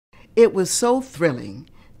It was so thrilling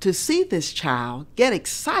to see this child get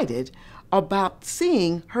excited about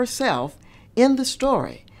seeing herself in the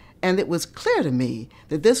story, and it was clear to me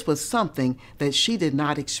that this was something that she did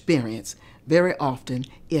not experience very often,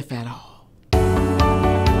 if at all.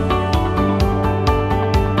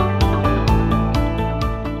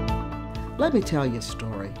 Let me tell you a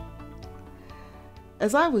story.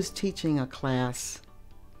 As I was teaching a class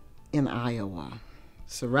in Iowa,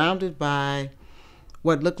 surrounded by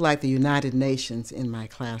what looked like the United Nations in my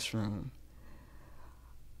classroom,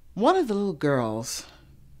 one of the little girls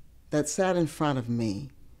that sat in front of me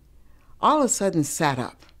all of a sudden sat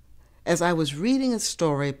up as I was reading a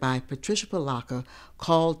story by Patricia Polacca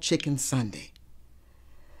called Chicken Sunday.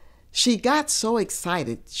 She got so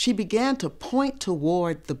excited, she began to point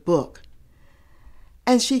toward the book,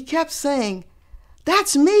 and she kept saying,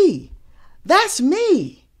 "That's me! That's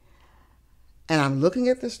me!" And I'm looking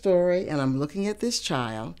at the story, and I'm looking at this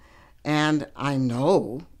child, and I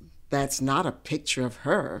know that's not a picture of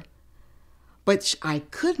her, but I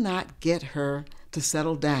could not get her to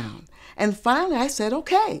settle down. And finally I said,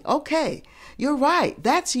 okay, you're right,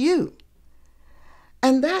 that's you.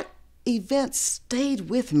 And that event stayed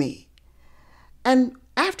with me. And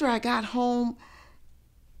after I got home,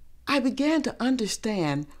 I began to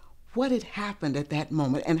understand what had happened at that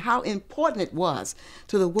moment and how important it was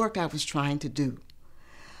to the work I was trying to do.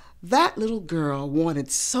 That little girl wanted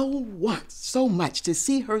so much to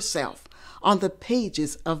see herself on the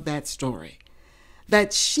pages of that story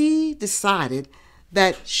that she decided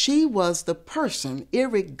that she was the person,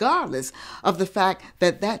 irregardless of the fact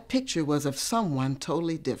that that picture was of someone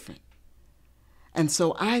totally different. And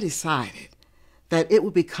so I decided that it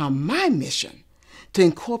would become my mission to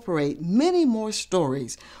incorporate many more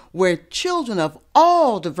stories where children of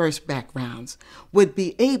all diverse backgrounds would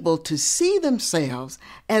be able to see themselves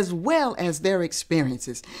as well as their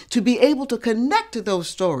experiences, to be able to connect to those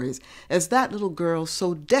stories as that little girl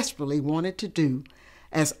so desperately wanted to do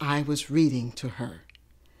as I was reading to her.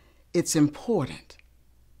 It's important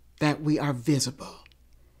that we are visible.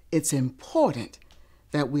 It's important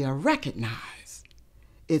that we are recognized.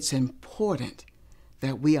 It's important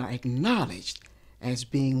that we are acknowledged as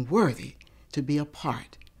being worthy to be a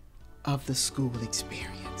part of the school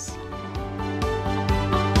experience.